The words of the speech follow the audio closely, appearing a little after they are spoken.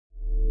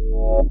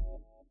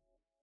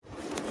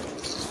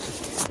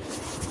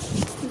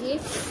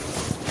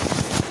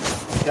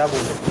क्या बोल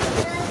रहे हैं?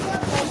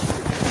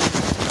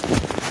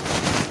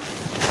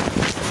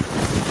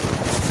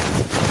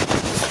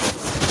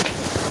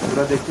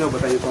 पूरा देखते हो,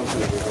 बताइए कौन सा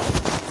लगेगा।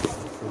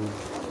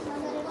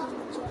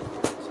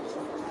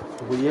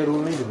 तो ये रूल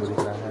नहीं दिख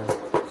रहा है,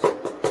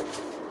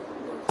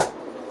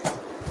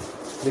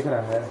 दिख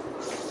रहा है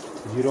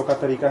जीरो का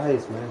तरीका है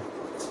इसमें।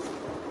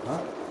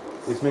 हाँ,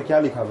 इसमें क्या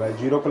लिखा हुआ है?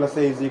 0 + a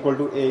is equal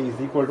to a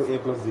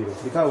plus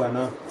 0 लिखा हुआ है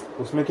ना।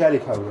 उसमें क्या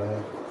लिखा हुआ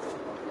है?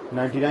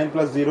 99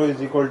 + 0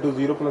 is equal to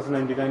 0 +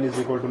 99 is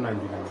equal to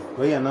 99,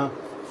 वही है ना।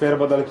 फेर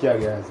बदल किया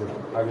गया है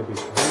सिर्फ आगे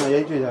पीछे, है ना,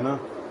 यही चीज़ है ना।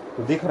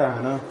 तो दिख रहा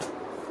है ना।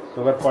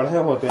 तो अगर पढ़े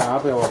होते यहाँ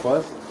पे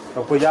वापस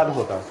तो आपको याद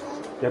होता,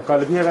 या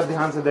कल भी अगर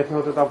ध्यान से देखे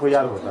होते तो आपको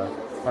याद होता।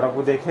 और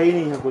आपको देखे ही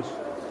नहीं है, कुछ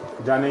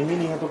जाने ही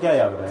नहीं है, तो क्या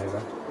याद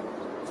रहेगा?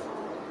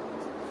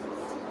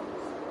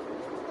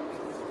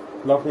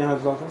 लॉक यहाँ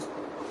लॉक है।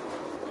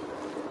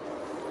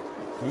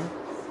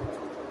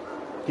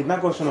 कितना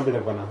क्वेश्चन अभी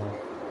तक बना है?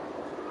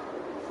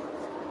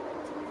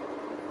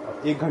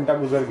 1 घंटा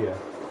गुजर गया।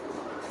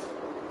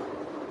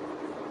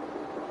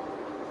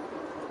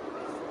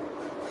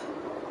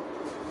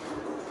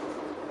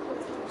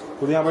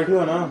 खुद यहाँ बैठी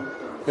हो ना,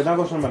 कितना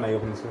क्वेश्चन बनाई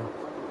अपने से?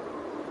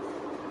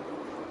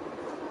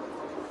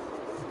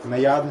 ना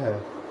याद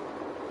है,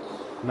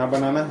 ना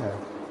बनाना है,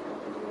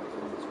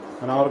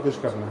 ना और कुछ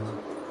करना है।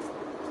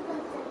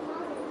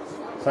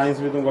 साइंस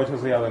भी तुमको अच्छे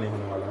से याद नहीं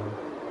होने वाला है।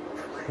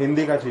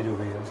 हिंदी का चीज़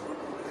भी है।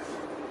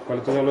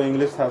 पहले तो चलो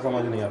इंग्लिश था,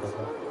 समझ नहीं आता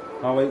था।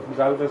 हाँ भाई,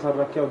 गाल पे सर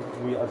रख के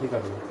अथी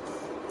कर लो,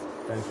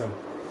 टेंशन।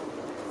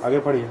 आगे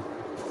पढ़िए,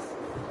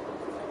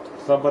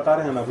 सब बता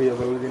रहे हैं ना अभी।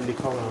 अगले दिन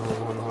लिखा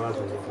होना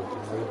चाहिए।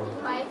 आगे पढ़िए।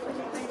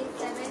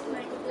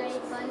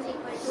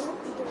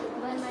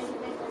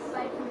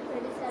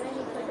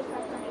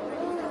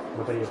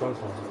 बताइए कौन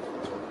सा है?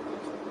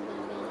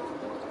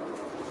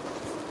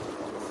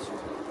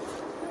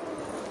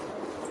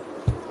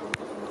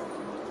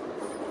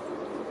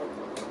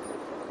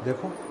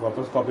 देखो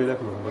वापस कॉपी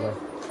देख लो, बताओ।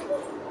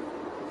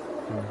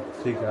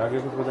 ठीक है, आगे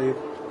कुछ बताइए।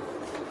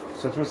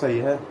 सच में सही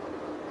है।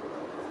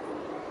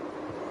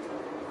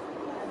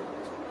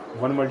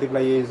 1 ×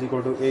 a is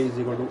equal to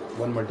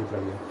 1 × a।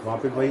 वहाँ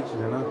पे वही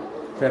चीज़ है ना,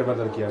 फेर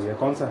बदल किया गया।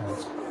 कौन सा है?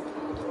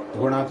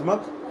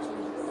 गुणात्मक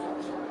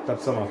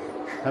तत्समक,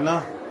 है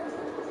ना,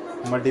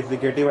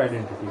 मल्टीप्लिकेटिव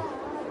आइडेंटिटी।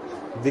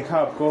 दिखा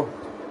आपको?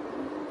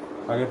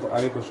 आगे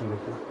क्वेश्चन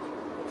देखिए।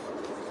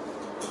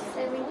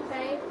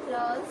 75 +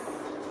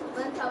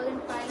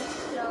 1005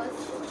 +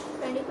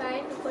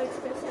 25 =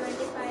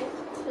 75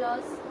 +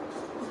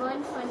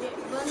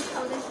 1005 +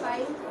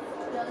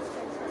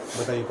 25।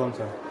 बताइए कौन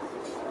सा?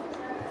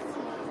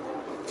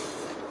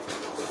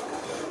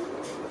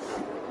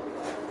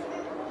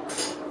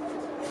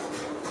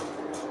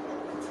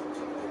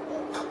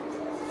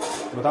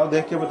 बताओ,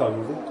 देख के बताओ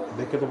जल्दी,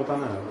 देख के तो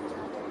बताना है,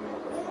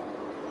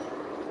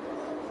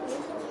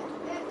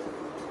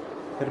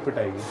 फिर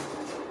पिटाएगी।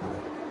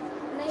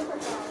 नहीं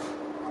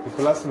पता।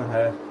 प्लस में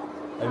है,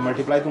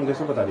 मल्टीप्लाई तुम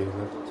कैसे बता रही हो?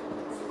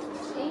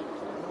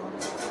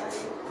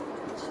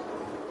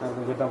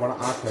 तुम कितना बड़ा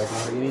आँख है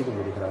तुम्हारा, ये नहीं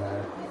तुमको दिख रहा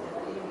है?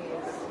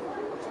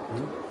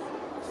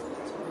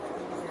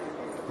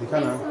 दिखा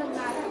ना।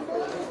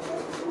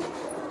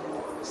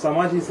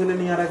 समझ इसलिए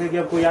नहीं आ रहा कि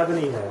आपको याद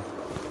नहीं है।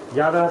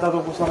 याद रहता तो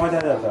कुछ समझ आ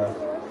जाता।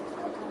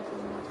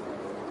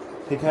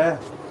 ठीक है,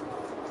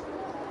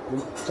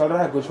 चल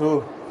रहा है कुछ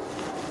हो?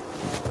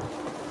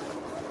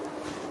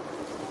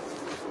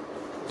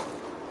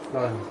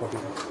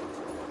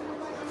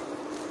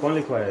 कौन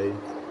लिखवाया ये?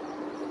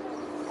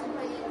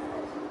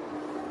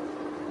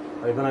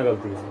 इतना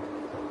गलती है।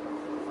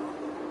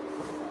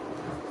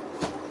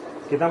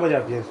 कितना बजे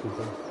आती है स्कूल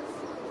से?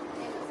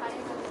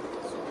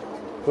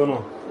 दोनों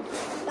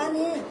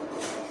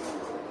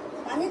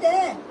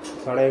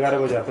 11:30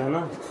 बजे आते हैं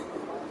ना।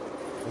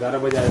 11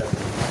 बजे आ जाते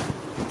हैं।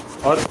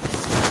 और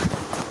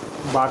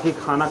बाकी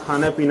खाना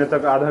खाने पीने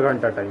तक आधा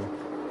घंटा टाइम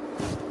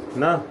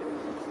ना,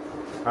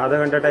 आधा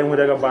घंटा टाइम हो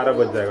जाएगा, 12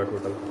 बज जाएगा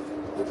टोटल।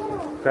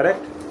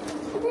 करेक्ट?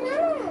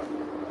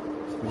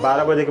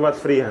 12 बजे के बाद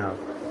फ्री हैं आप।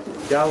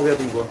 क्या हो गया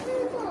तुमको?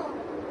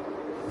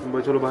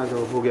 चलो बाहर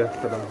जाओ, हो गया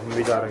खत्म, हम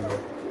भी जा रहे हैं।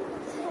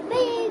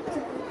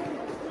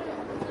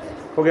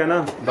 हो गया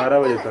ना 12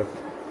 बजे तक।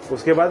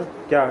 उसके बाद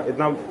क्या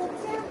इतना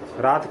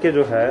रात के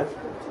जो है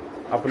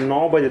आप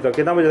 9 बजे तक,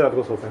 कितना बजे रात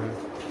को सोते हैं?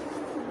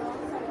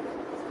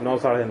 9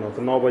 साढ़े 9,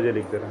 तो 9 बजे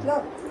लिख दे रहे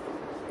हैं।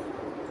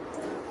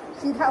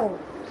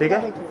 ठीक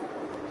है,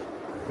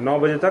 9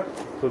 बजे तक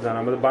सो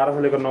जाना, मतलब 12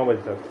 से लेकर 9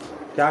 बजे तक।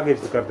 क्या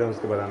करते हैं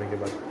उसके बताने के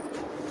बाद?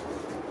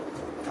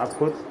 आप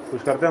खुद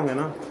कुछ करते होंगे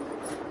ना,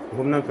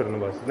 घूमना फिरना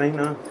बस, नहीं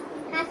ना?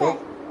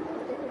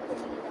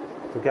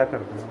 तो क्या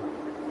करते हैं?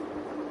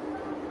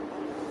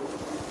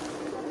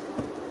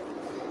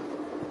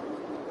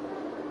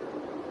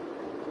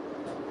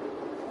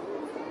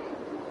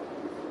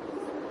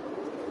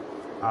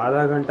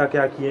 आधा घंटा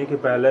क्या किए कि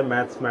पहले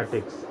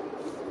मैथमेटिक्स,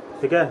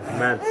 ठीक है,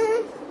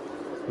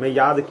 मैथ्स में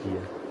याद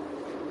किए,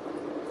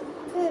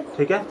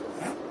 ठीक है,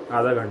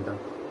 आधा घंटा।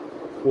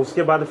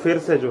 उसके बाद फिर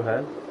से जो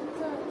है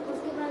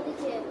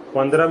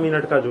 15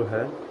 मिनट का जो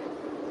है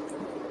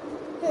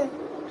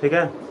ठीक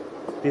है,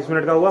 30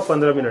 मिनट का हुआ,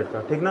 15 मिनट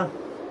का, ठीक ना।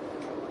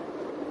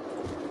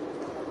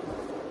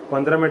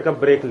 15 मिनट का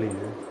ब्रेक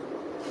लीजिए,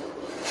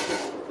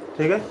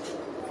 ठीक है।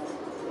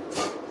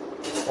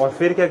 और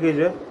फिर क्या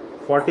कीजिए,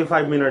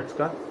 45 मिनट्स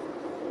का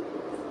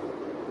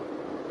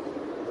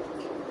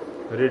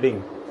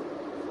रीडिंग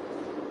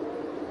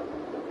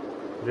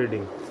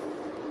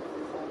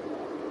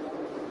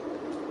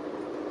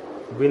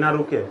बिना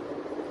रुके।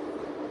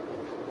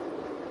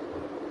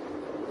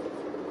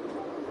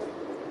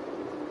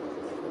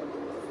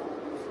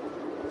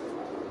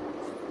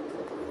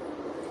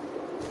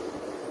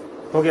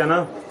 हो गया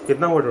ना,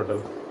 कितना हुआ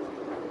टोटल?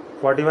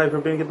 45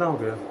 15 कितना हो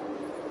गया?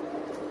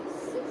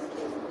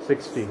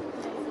 60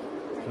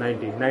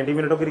 90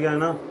 मिनटों के लिए गया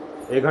ना,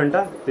 1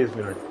 घंटा 30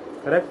 मिनट,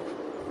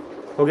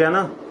 करेक्ट हो गया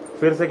ना।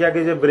 फिर से क्या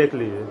कीजिए, ब्रेक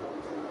लीजिए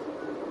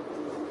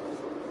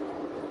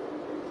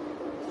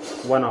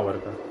 1 आवर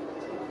का,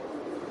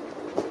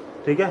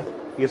 ठीक है।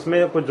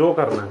 इसमें कुछ जो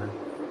करना है,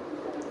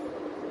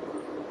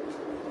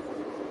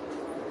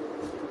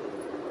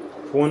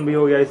 फोन भी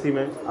हो गया इसी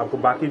में, आपको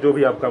बाकी जो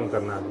भी आप काम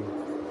करना है अभी।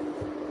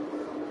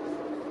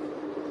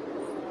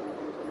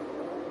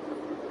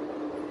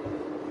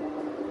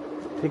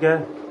 ठीक है,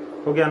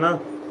 हो गया ना।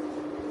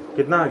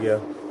 कितना आ गया,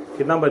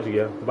 कितना बच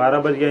गया? 12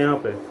 बज गया यहाँ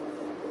पे,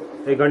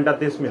 1 घंटा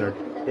 30 मिनट,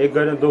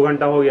 2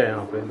 घंटा हो गया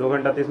यहाँ पे, 2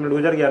 घंटा 30 मिनट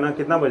गुजर गया ना।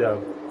 कितना बजा?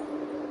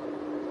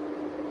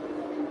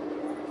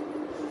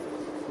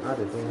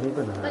 अरे तुम यहीं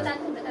पे ना है,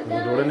 मुझे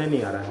जोड़ने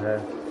नहीं आ रहा है,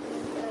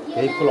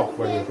 यही क्लॉक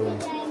पढ़ गई तुम।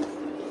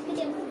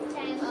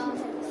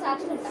 7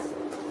 घंटा,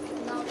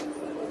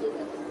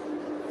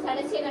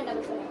 6.5 घंटा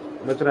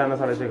बच रहा है ना,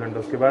 6.5 घंटा।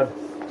 उसके बाद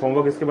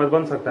होमवर्क इसके बाद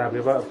बन सकता है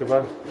आपके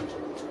पास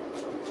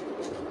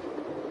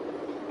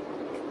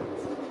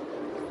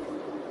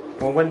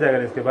होमवर्क बन जाएगा।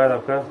 इसके बाद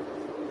आपका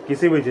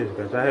किसी भी चीज़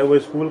का, चाहे वो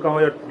स्कूल का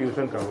हो या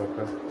ट्यूशन का हो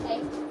आपका,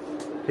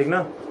 ठीक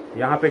ना।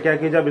 यहाँ पे क्या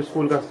कीजिए, आप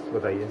स्कूल का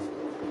बताइए,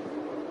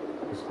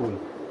 स्कूल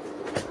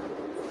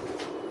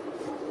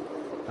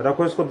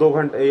रखो इसको 2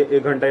 घंटे,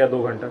 1 घंटा या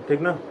 2 घंटा,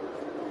 ठीक ना,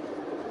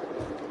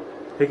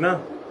 ठीक ना,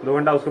 2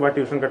 घंटा। उसके बाद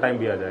ट्यूशन का टाइम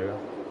भी आ जाएगा,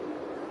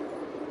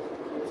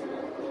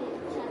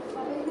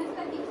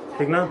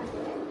 ठीक ना।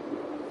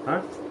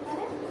 हाँ,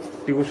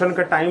 ट्यूशन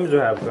का टाइम जो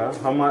है आपका,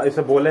 हम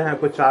इसे बोले हैं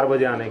कुछ 4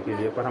 बजे आने के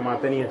लिए, पर हम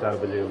आते नहीं है 4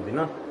 बजे जल्दी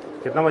ना।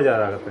 कितना बजे आ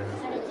जाते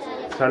हैं?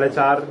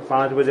 4:30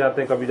 5 बजे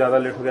आते हैं, कभी ज़्यादा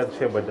लेट हो गया तो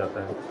 6 बज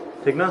जाता है,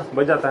 ठीक ना,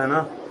 बज जाता है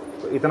ना।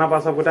 तो इतना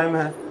पास आपको टाइम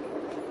है,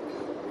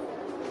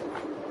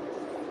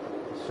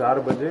 4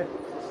 बजे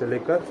से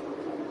लेकर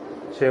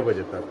 6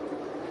 बजे तक।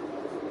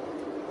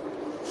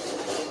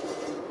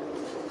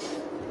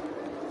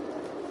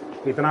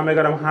 इतना में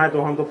अगर हम आए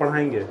तो हम तो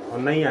पढ़ाएंगे, और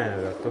नहीं आए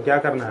अगर तो क्या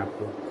करना है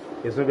आपको,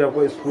 इसमें भी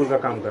आपको स्कूल का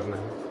काम करना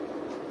है,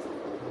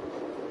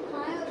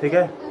 ठीक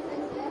है।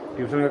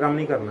 ट्यूशन का काम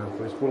नहीं करना है,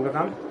 तो स्कूल का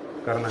काम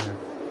करना है।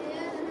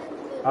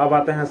 अब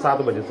आते हैं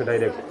 7 बजे से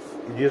डायरेक्ट,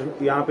 जिस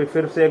यहाँ पे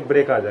फिर से एक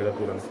ब्रेक आ जाएगा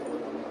तुरंत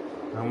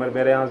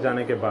मेरे यहाँ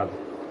जाने के बाद,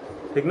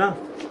 ठीक ना।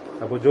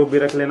 आपको जो भी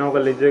रख लेना होगा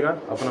लीजिएगा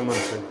अपना मन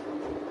से।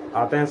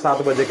 आते हैं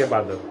 7 बजे के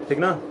बाद, ठीक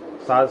ना,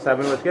 7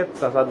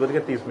 बज के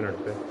 30 मिनट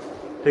पे,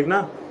 ठीक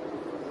ना।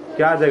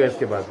 क्या आ जाएगा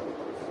इसके बाद?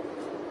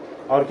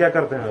 और क्या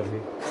करते हैं अभी?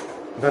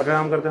 घर का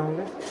काम करते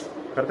होंगे,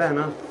 करते हैं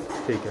ना,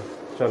 ठीक है।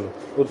 चलो,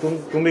 तो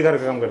तुम भी घर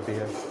का काम करती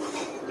है,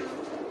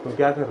 तुम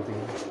क्या करती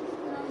है?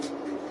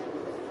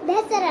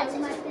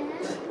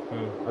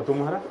 और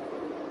तुम्हारा?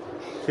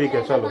 ठीक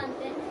है, चलो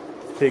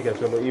ठीक है,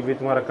 चलो ये भी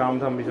तुम्हारा काम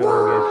धाम भी चलो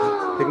हो गया,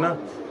 ठीक ना।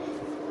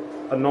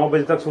 और 9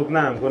 बजे तक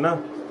सूतना है हमको ना,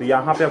 तो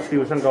यहाँ पे आप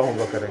ट्यूशन का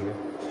होमवर्क करेंगे,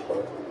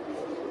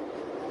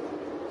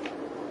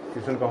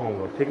 ट्यूशन का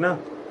होमवर्क, ठीक ना।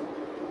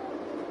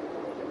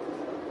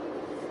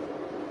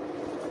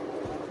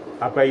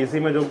 आपका इसी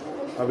में जो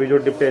अभी जो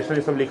डिक्टेशन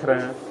ये सब लिख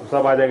रहे हैं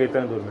सब आ जाएगा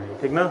इतने दूर में ही,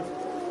 ठीक ना।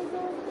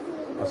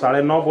 और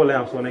 9:30 बोले हैं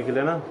आप सोने के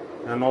लिए ना,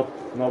 यहाँ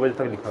 9 बजे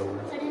तक लिखा हुआ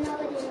है,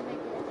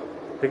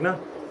 ठीक ना।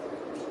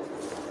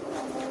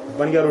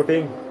 बन गया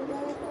रूटीन,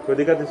 कोई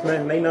दिक्कत इसमें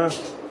नहीं ना।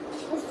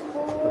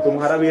 तो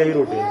तुम्हारा भी यही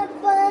रूटीन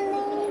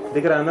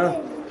दिख रहा है ना।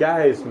 क्या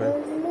है इसमें?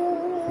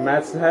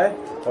 मैथ्स है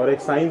और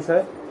एक साइंस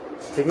है,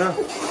 ठीक ना।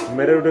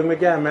 मेरे रूटीन में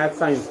क्या है? मैथ्स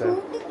साइंस है,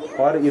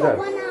 और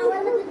इधर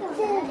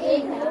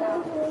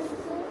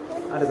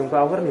अरे तुमको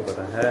आवर नहीं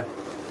पता है।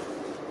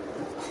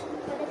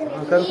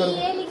 हाँ, करो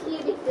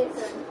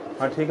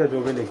हाँ, ठीक है, जो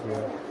भी लिखिए,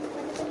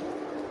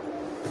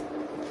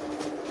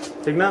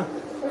 ठीक ना।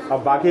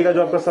 अब बाकी का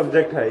जो आपका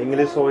सब्जेक्ट है,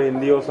 इंग्लिश हो,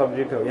 हिंदी हो,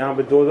 सब्जेक्ट हो, यहाँ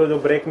पे जो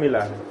ब्रेक मिला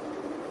है,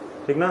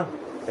 ठीक ना,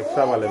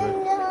 एक्स्ट्रा वाले में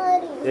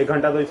 1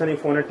 घंटा तो ऐसा नहीं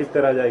फोन टिपते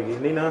रह जाएगी,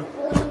 नहीं ना।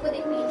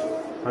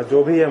 हाँ,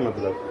 जो भी है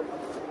मतलब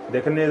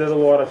देखने दे तो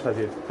वो और अच्छा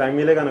चीज, टाइम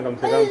मिलेगा ना कम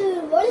से कम,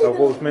 तो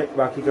वो उसमें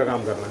बाकी का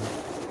काम करना है।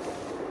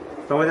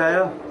 समझ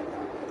आया?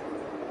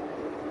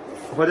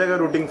 हो जाएगा,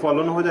 रूटीन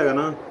फॉलो ना हो जाएगा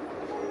ना,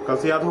 कल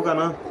से याद होगा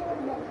ना।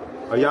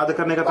 और याद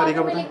करने का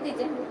तरीका बताएं।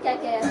 क्या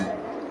क्या याद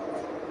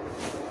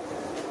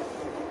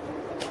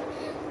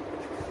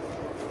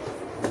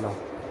करना है?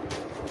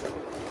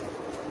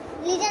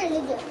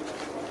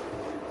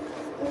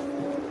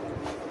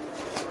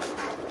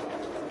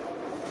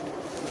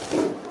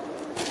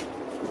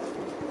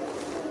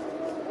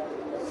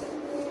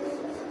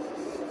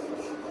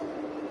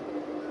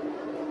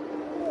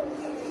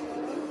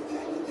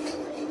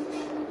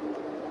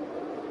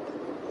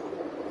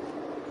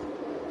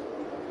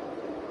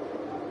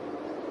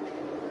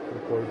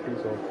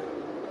 क्वालिटीज ऑफ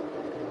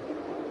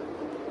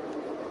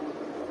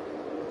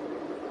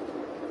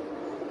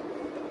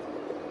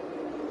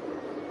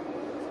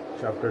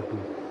चैप्टर 2,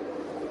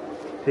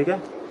 ठीक है।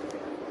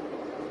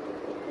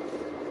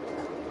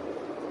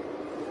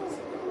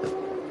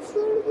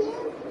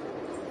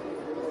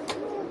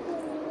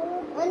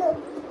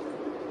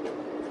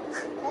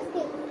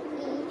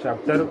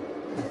 चैप्टर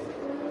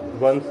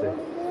 1 से,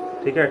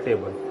 ठीक है।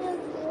 टेबल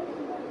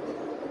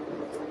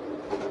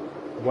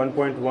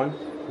 1.1,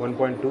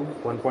 1.2,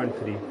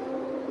 1.3,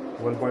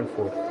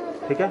 1.4,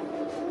 ठीक है।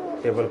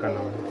 टेबल का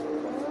नाम है,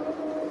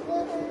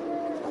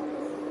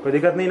 कोई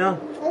दिक्कत नहीं ना।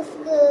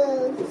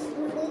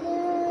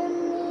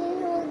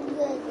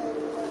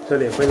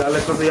 चलिए पहले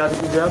लेक्चर तो याद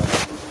कीजिए आप।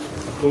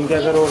 तुम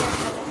क्या करो,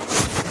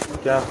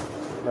 क्या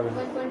 1.3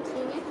 में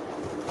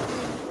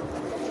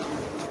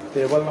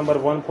टेबल नंबर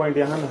 1 पॉइंट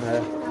यहाँ ना है,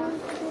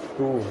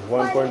 2,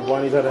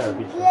 1.1 इधर है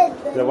पीछे।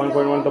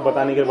 1.1 तो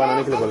बताने के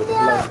बनाने के लिए बोले।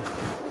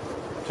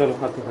 चलो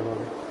हाथ निकलवा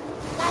दो,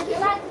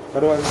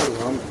 करो आगे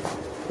करो, हम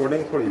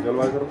छोड़ेंगे थोड़ी,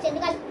 जल्दबाज करो।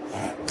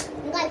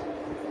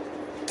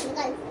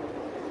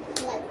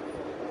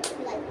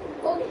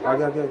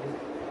 आगे आगे आगे।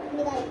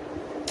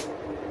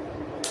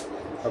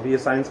 अभी ये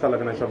साइंस का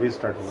लगना है, अभी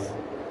स्टार्ट हुआ है।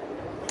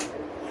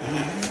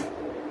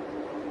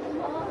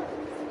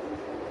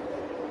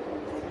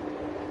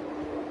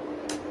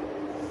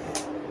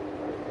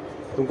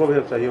 तुमको भी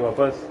अब चाहिए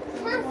वापस?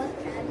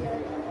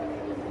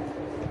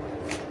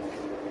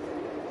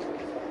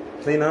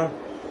 नहीं ना,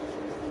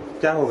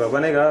 क्या होगा,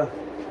 बनेगा?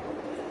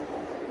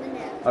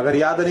 अगर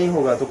याद नहीं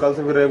होगा तो कल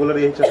से फिर रेगुलर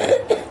यही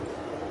चलेगा,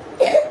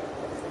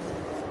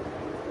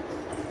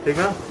 ठीक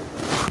है।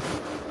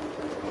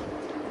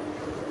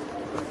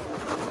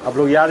 आप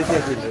लोग याद किया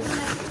कीजिए,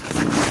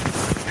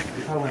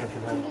 दिखा हुआ है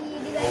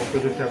और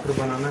फिर जो चैप्टर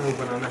बनाना है वो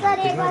बनाना है,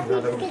 ठीक ना।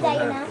 ज़्यादा कुछ नहीं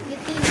है।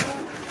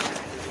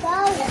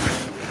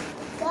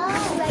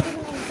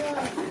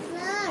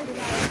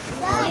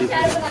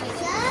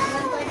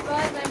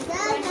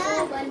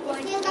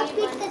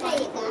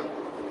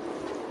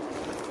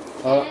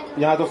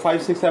 यहाँ तो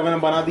 5, 6, 7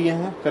 हम बना दिए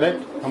हैं,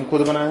 करेक्ट, हम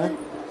खुद बनाए हैं।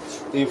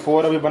 ये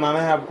 4 अभी बनाना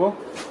है आपको,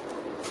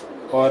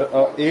 और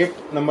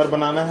 8 नंबर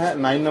बनाना है,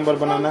 9 नंबर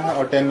बनाना है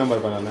और 10 नंबर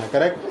बनाना है,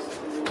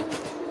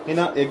 करेक्ट है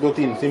ना। 1, 2,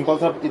 3 सिंपल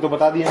सा ये तो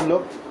बता दिए हम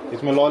लोग।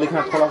 इसमें लॉ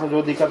लिखना थोड़ा सा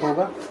जो दिक्कत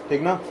होगा,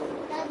 ठीक ना,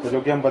 तो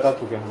जो कि हम बता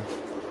चुके हैं।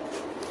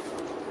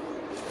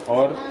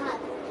 और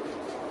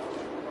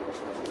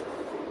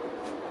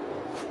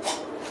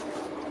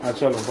हाँ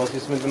चलो बस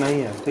इसमें तो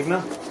नहीं है, ठीक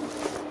ना।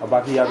 अब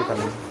बाकी याद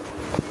करना।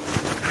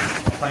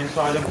 साइंस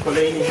तो आज हम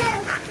खोले ही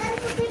नहीं।